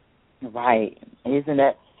 Right. Isn't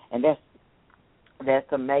that, and that's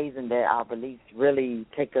amazing that our beliefs really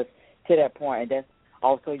take us to that point. And that's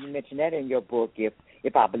also, you mentioned that in your book, if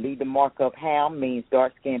I believe the mark of Ham means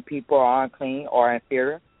dark-skinned people are unclean or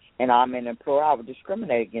inferior, and I'm an employer, I would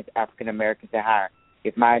discriminate against African Americans that hire.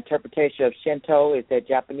 If my interpretation of Shinto is that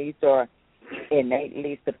Japanese are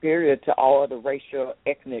innately superior to all other racial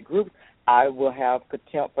ethnic groups, I will have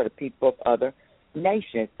contempt for the people of other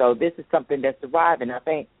nations. So this is something that's arriving. I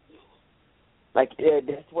think,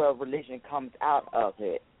 that's where religion comes out of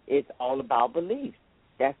it. It's all about beliefs.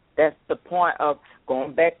 That's the point of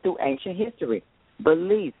going back through ancient history.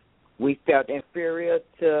 Beliefs. We felt inferior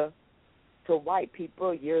to white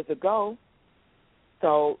people years ago.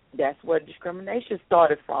 So that's where discrimination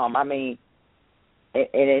started from. I mean, and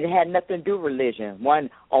it had nothing to do with religion. One,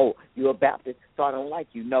 you're a Baptist, so I don't like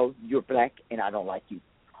you. No, you're black, and I don't like you.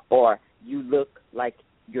 Or you look like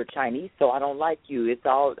you're Chinese, so I don't like you. It's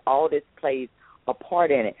all this plays a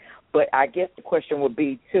part in it. But I guess the question would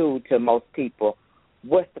be, too, to most people,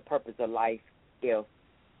 what's the purpose of life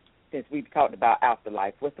since we've talked about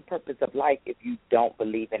afterlife, what's the purpose of life if you don't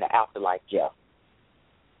believe in the afterlife, Jeff?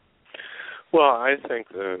 Well, I think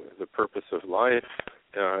the purpose of life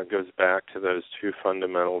goes back to those two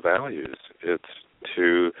fundamental values. It's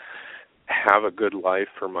to have a good life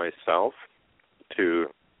for myself, to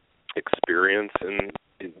experience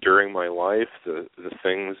during my life the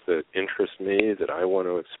things that interest me, that I want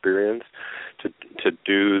to experience, to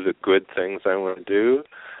do the good things I want to do,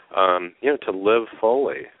 to live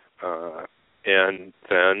fully. And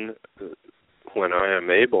then when I am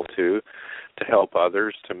able to help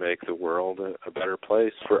others to make the world a better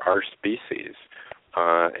place for our species,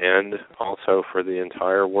 and also for the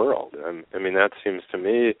entire world. I mean, that seems to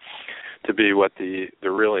me to be what the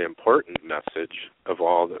really important message of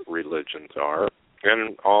all that religions are,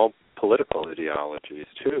 and all political ideologies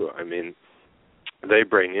too. I mean, they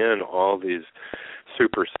bring in all these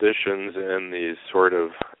superstitions and these sort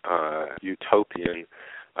of utopian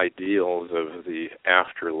ideals of the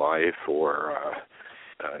afterlife, or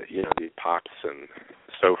the pops and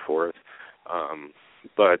so forth.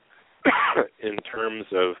 But in terms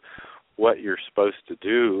of what you're supposed to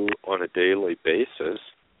do on a daily basis,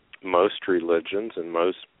 most religions and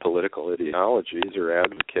most political ideologies are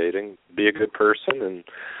advocating be a good person and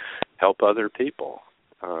help other people.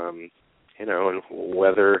 And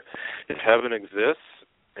whether if heaven exists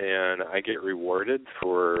and I get rewarded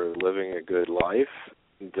for living a good life,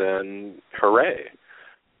 then hooray.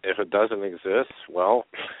 If it doesn't exist, well,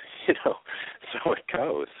 so it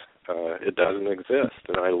goes. It doesn't exist,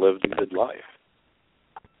 and I lived a good life.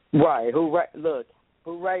 Right. Hooray. Look,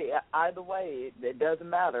 hooray. Either way, it doesn't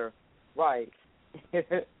matter. Right.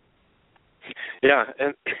 Yeah,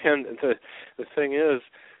 and the thing is,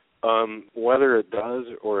 whether it does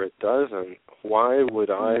or it doesn't, why would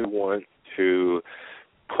I want to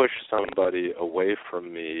push somebody away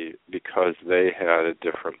from me because they had a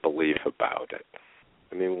different belief about it?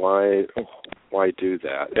 I mean, why do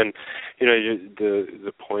that? And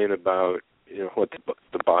the point about what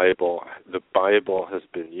the Bible has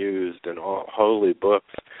been used, and all holy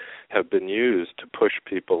books have been used to push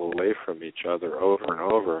people away from each other over and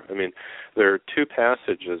over. I mean, there are two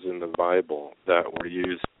passages in the Bible that were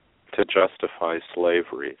used to justify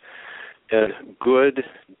slavery. And good,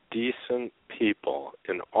 decent people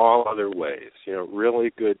in all other ways,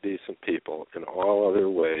 really good, decent people in all other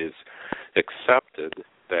ways accepted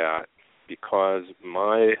that because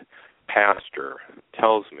my pastor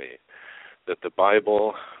tells me that the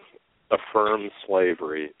Bible affirms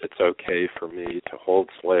slavery, it's okay for me to hold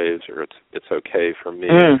slaves, or it's okay for me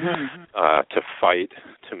to fight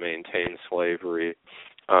to maintain slavery.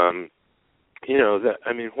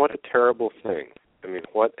 What a terrible thing. I mean,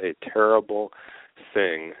 what a terrible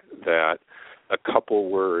thing that a couple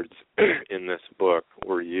words in this book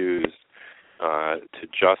were used to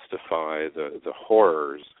justify the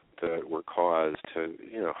horrors that were caused to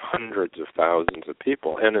hundreds of thousands of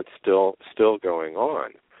people, and it's still going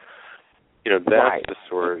on. That's right. The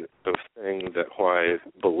sort of thing that why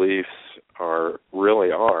beliefs are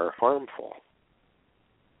harmful.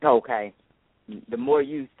 Okay. The more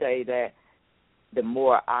you say that, the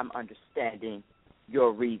more I'm understanding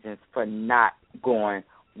your reasons for not going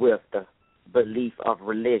with the belief of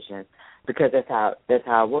religion, because that's how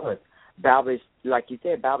it was. Bible, like you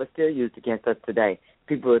said, Bible is still used against us today.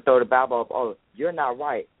 People would throw the Bible up. Oh, you're not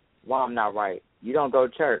right. Well, I'm not right. You don't go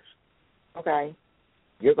to church. Okay,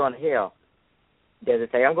 you're going to hell. Does it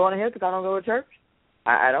say I'm going to hell because I don't go to church?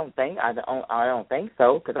 I don't think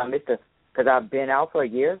so, because I've been out for a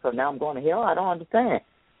year, so now I'm going to hell. I don't understand.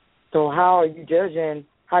 So how are you judging?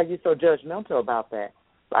 How are you so judgmental about that?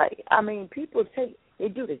 Like, I mean, people take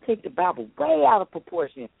the Bible way out of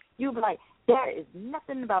proportion. You be like, there is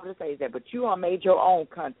nothing in the Bible that says that, but you all made your own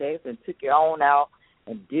context and took your own out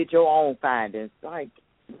and did your own findings. Like,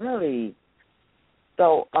 really?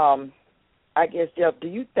 So, I guess, Jeff, do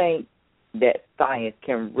you think that science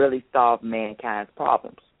can really solve mankind's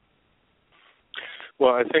problems?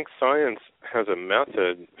 Well, I think science has a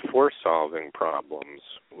method for solving problems,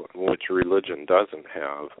 which religion doesn't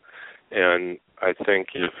have. And I think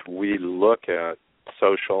if we look at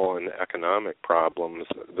social and economic problems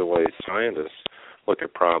the way scientists look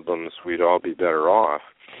at problems, we'd all be better off.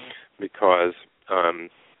 Because, in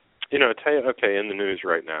the news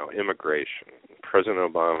right now, immigration. President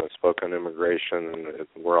Obama spoke on immigration, and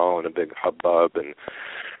we're all in a big hubbub, and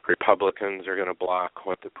Republicans are going to block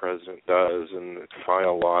what the president does and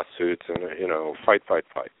file lawsuits and, fight.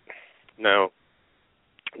 Now,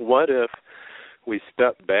 what if we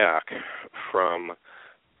step back from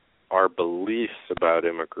our beliefs about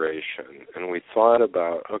immigration and we thought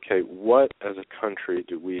about, okay, what as a country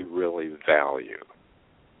do we really value?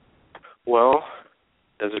 Well,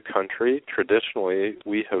 as a country, traditionally,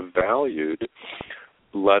 we have valued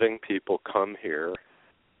letting people come here,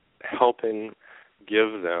 helping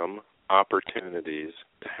give them opportunities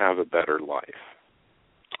to have a better life.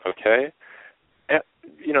 Okay?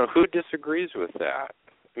 Who disagrees with that?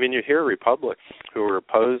 I mean, you hear Republicans who are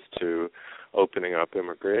opposed to opening up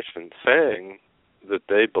immigration saying that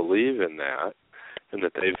they believe in that and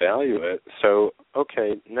that they value it. So,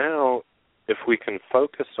 okay, now if we can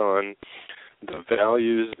focus on the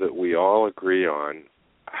values that we all agree on,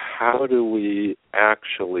 how do we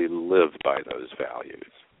actually live by those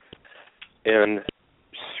values? And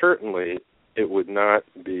certainly it would not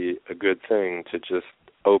be a good thing to just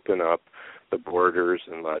open up the borders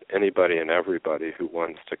and let anybody and everybody who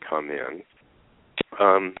wants to come in.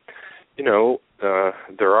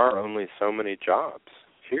 There are only so many jobs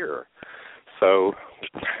here. So,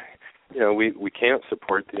 we can't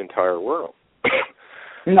support the entire world.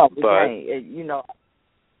 No, we can't.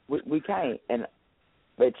 We can't.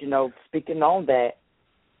 But speaking on that,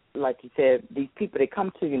 like you said, these people, they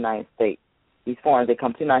come to the United States. These foreigners, they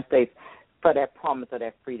come to the United States for that promise of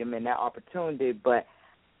that freedom and that opportunity. But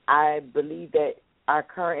I believe that our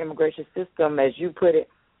current immigration system, as you put it,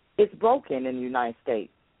 it's broken in the United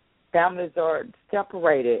States. Families are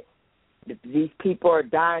separated. These people are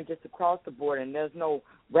dying just across the board, and there's no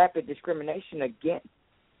rapid discrimination against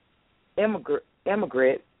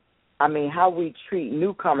immigrants. I mean, how we treat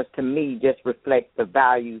newcomers, to me, just reflects the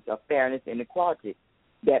values of fairness and equality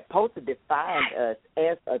that supposed to define us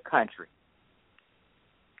as a country.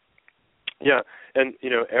 Yeah, and,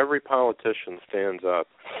 every politician stands up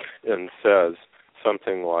and says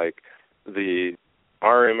something like,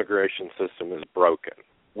 our immigration system is broken.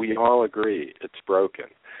 We all agree it's broken.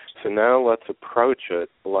 So now let's approach it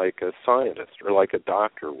like a scientist or like a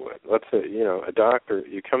doctor would. Let's say, a doctor,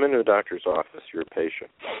 you come into a doctor's office, you're a patient,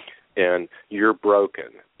 and you're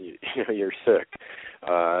broken, you're sick.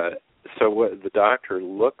 So what the doctor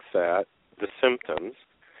looks at the symptoms,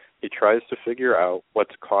 he tries to figure out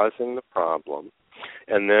what's causing the problem,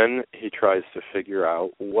 and then he tries to figure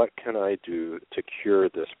out what can I do to cure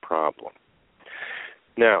this problem.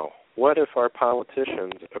 Now, what if our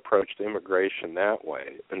politicians approached immigration that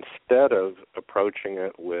way instead of approaching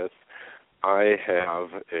it with, I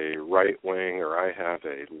have a right-wing or I have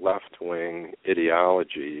a left-wing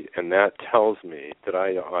ideology, and that tells me that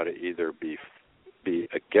I ought to either be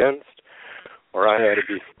against or I ought to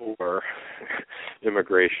be for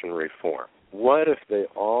immigration reform? What if they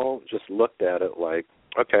all just looked at it like,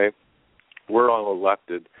 okay, we're all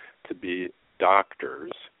elected to be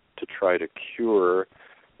doctors to try to cure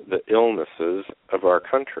the illnesses of our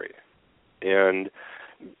country? And,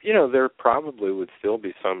 there probably would still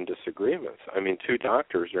be some disagreements. I mean, two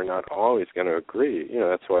doctors are not always going to agree.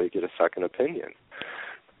 That's why you get a second opinion.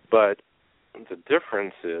 But the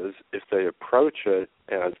difference is if they approach it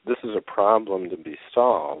as this is a problem to be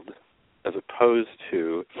solved, as opposed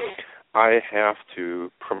to I have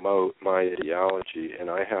to promote my ideology and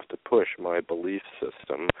I have to push my belief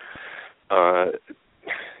system,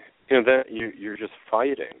 that you're just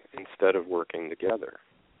fighting instead of working together.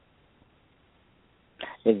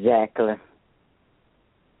 Exactly.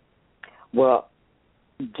 Well,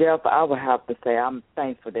 Jeff, I would have to say I'm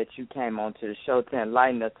thankful that you came on to the show to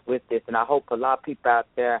enlighten us with this, and I hope a lot of people out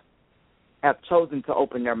there have chosen to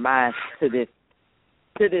open their minds to this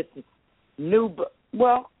new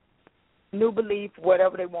belief,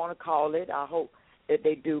 whatever they want to call it. I hope that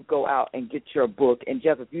they do go out and get your book. And,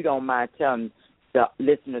 Jeff, if you don't mind telling the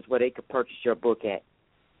listeners where they could purchase your book at.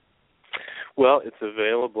 Well, it's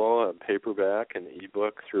available in paperback and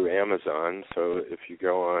ebook through Amazon. So if you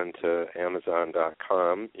go on to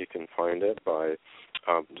Amazon.com, you can find it by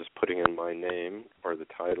just putting in my name or the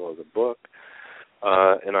title of the book.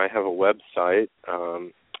 And I have a website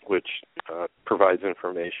which provides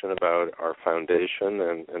information about our foundation,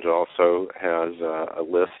 and it also has a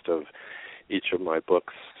list of each of my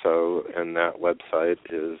books. So, and that website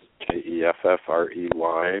is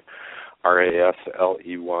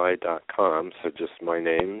JeffreyRasley.com. So just my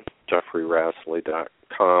name,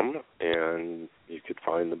 JeffreyRasley.com, and you could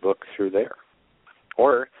find the book through there,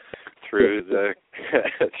 or through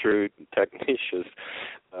through Technicia's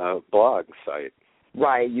blog site.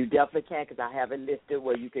 Right, you definitely can, because I have it listed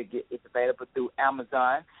where you could get it's available through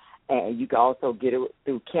Amazon, and you can also get it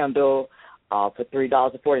through Kindle for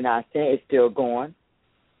 $3.49. It's still going.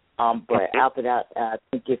 But after that, I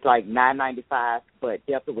think it's like $9.95. But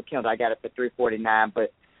definitely with Kindle, I got it for $3.49.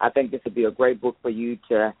 But I think this would be a great book for you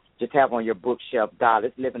to just have on your bookshelf.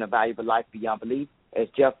 Godless, Living a Valuable Life Beyond Belief. As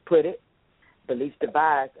Jeff put it, beliefs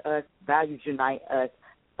divide us, values unite us,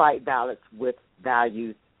 fight violence with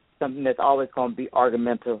values, something that's always going to be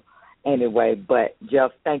argumentative anyway. But,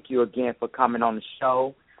 Jeff, thank you again for coming on the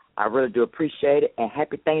show. I really do appreciate it, and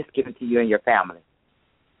happy Thanksgiving to you and your family.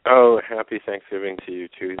 Oh, happy Thanksgiving to you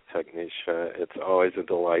too, Technisha. It's always a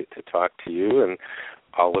delight to talk to you, and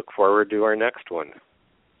I'll look forward to our next one.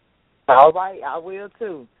 All right, I will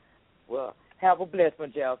too. Well, have a blessed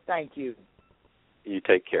one, Jeff. Thank you. You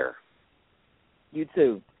take care. You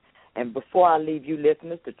too. And before I leave you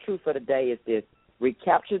listeners, the truth of the day is this.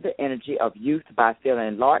 Recapture the energy of youth by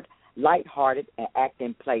feeling lighthearted and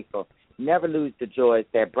acting playful. Never lose the joys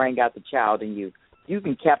that bring out the child in you. You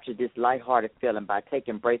can capture this lighthearted feeling by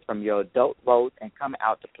taking breaks from your adult roles and coming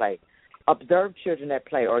out to play. Observe children at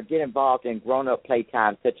play or get involved in grown-up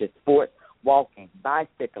playtime such as sports, walking,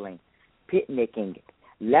 bicycling, picnicking.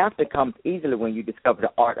 Laughter comes easily when you discover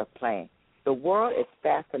the art of playing. The world is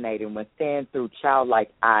fascinating when seen through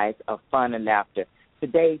childlike eyes of fun and laughter.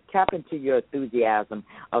 Today, tap into your enthusiasm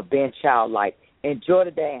of being childlike. Enjoy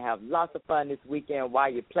the day and have lots of fun this weekend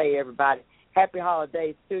while you play, everybody. Happy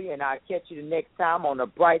holidays to you, and I'll catch you the next time on The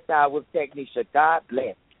Bright Side with Technisha. God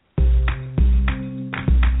bless.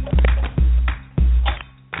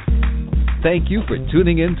 Thank you for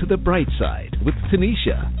tuning in to The Bright Side with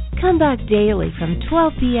Tanisha. Come back daily from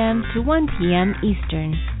 12 p.m. to 1 p.m.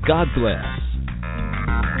 Eastern. God bless.